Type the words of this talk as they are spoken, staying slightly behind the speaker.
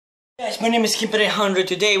Guys, my name is Kimper100.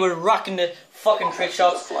 Today we're rocking the fucking trick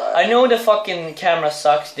shots. I know the fucking camera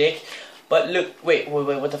sucks, dick. But look, wait,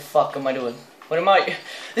 what the fuck am I doing? What am I?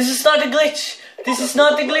 This is not a glitch. This is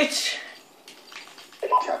not the glitch.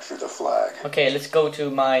 Capture the flag. Okay, let's go to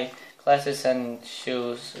my classes and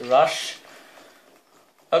choose rush.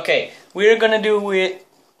 Okay, we're gonna do it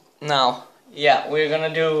now. Yeah, we're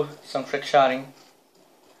gonna do some trick shotting.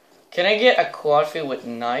 Can I get a quad feed with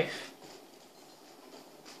knife?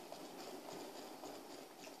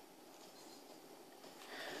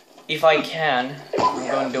 If I can, I'm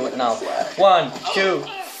going to do it now. 1, 2,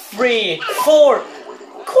 3, 4.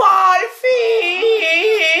 Quad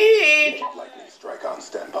feed! Lightning strike on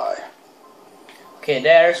standby. Okay,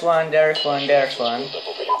 there's one.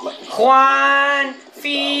 Quad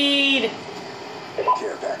feed!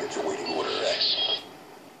 Care package awaiting order X.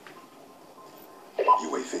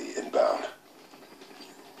 UAV inbound.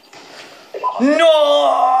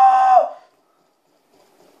 No!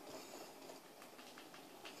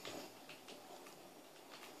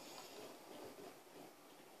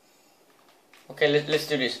 Okay, let's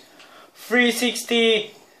do this.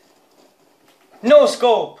 360. No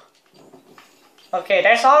scope. Okay,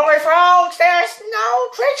 that's all my folks. There's no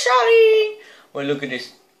trick shotting. Well, look at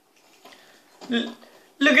this.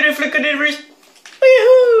 Look at the flick of the wrist.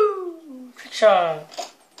 Woohoo! Trick shot.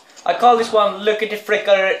 I call this one look at the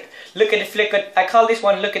flicker. Look at the flicker. I call this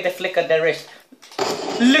one look at the flick of the wrist.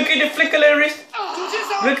 Look at the flick of the wrist.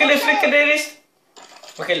 Look at the flick of the wrist.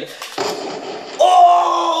 Okay.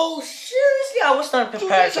 Oh, seriously, I was not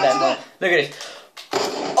prepared for that one. Look at this.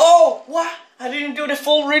 Oh, what? I didn't do the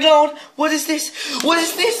full reload. What is this? What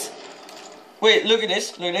is this? Wait, look at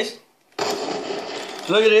this. Look at this.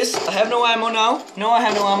 Look at this. I have no ammo now. No, I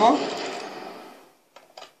have no ammo.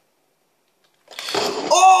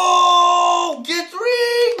 Oh, get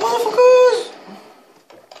rigged, motherfuckers.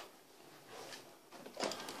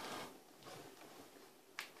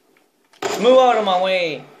 Move out of my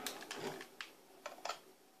way.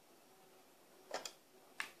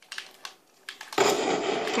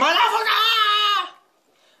 Motherfucker!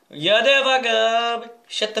 Yeah, the fuck up.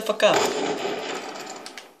 Shut the fuck up.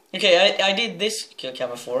 Okay, I did this kill cam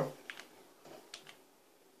before.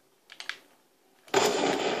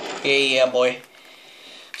 Yeah, boy.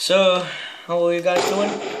 So, how are you guys doing?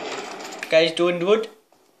 Guys doing good?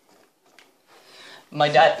 My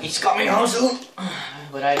dad is coming home soon,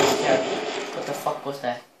 but I don't care. What the fuck was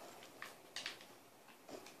that?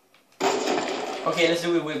 Okay, let's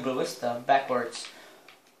do it with ballista backwards.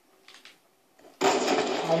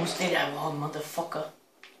 Almost did that one, motherfucker.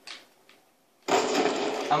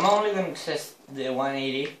 I'm only gonna test the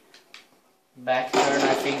 180 back turn.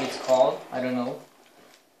 I think it's called. I don't know.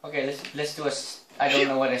 Okay, let's do a. I don't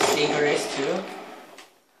know what a stinker is too.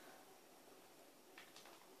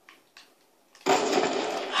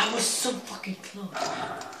 I was so fucking close.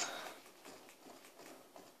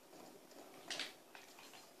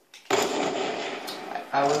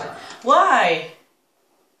 I was. Why?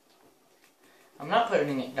 I'm not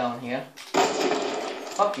putting it down here.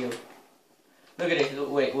 Fuck you. Look at this.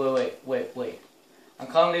 Wait. I'm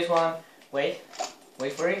calling this one. Wait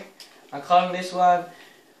for it. I'm calling this one.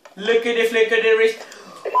 Look at the flick of the wrist.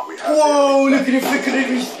 Whoa, look at the flick of the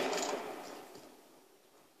wrist.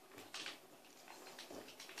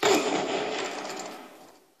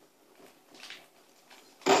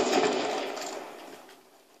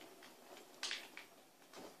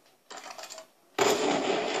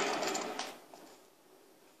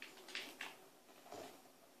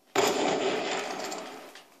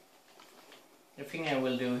 The thing I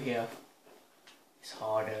will do here is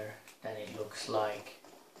harder than it looks like.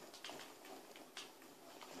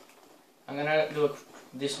 I'm gonna do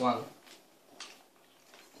this one.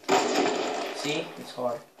 See? It's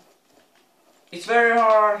hard. It's very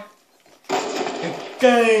hard.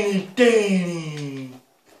 Gain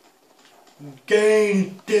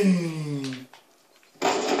it.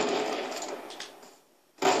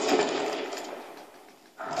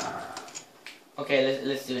 Okay,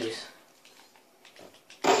 let's do this.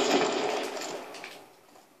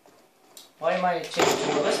 Why am I changing to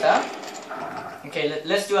ballista? Okay,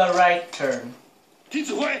 let's do a right turn.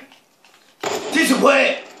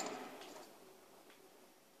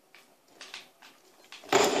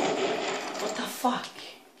 What the fuck?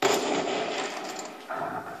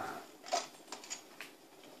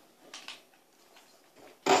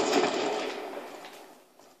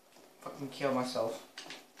 Fucking kill myself.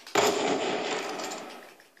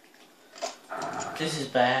 This is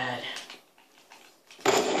bad.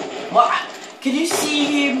 What? Can you see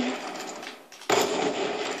him?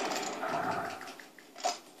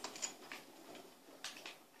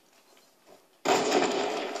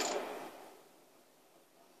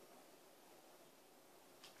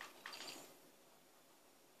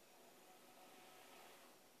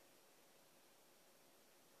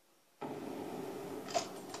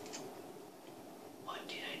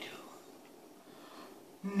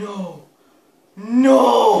 No.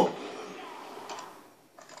 No!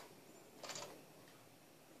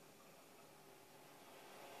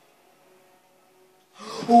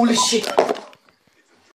 Holy shit!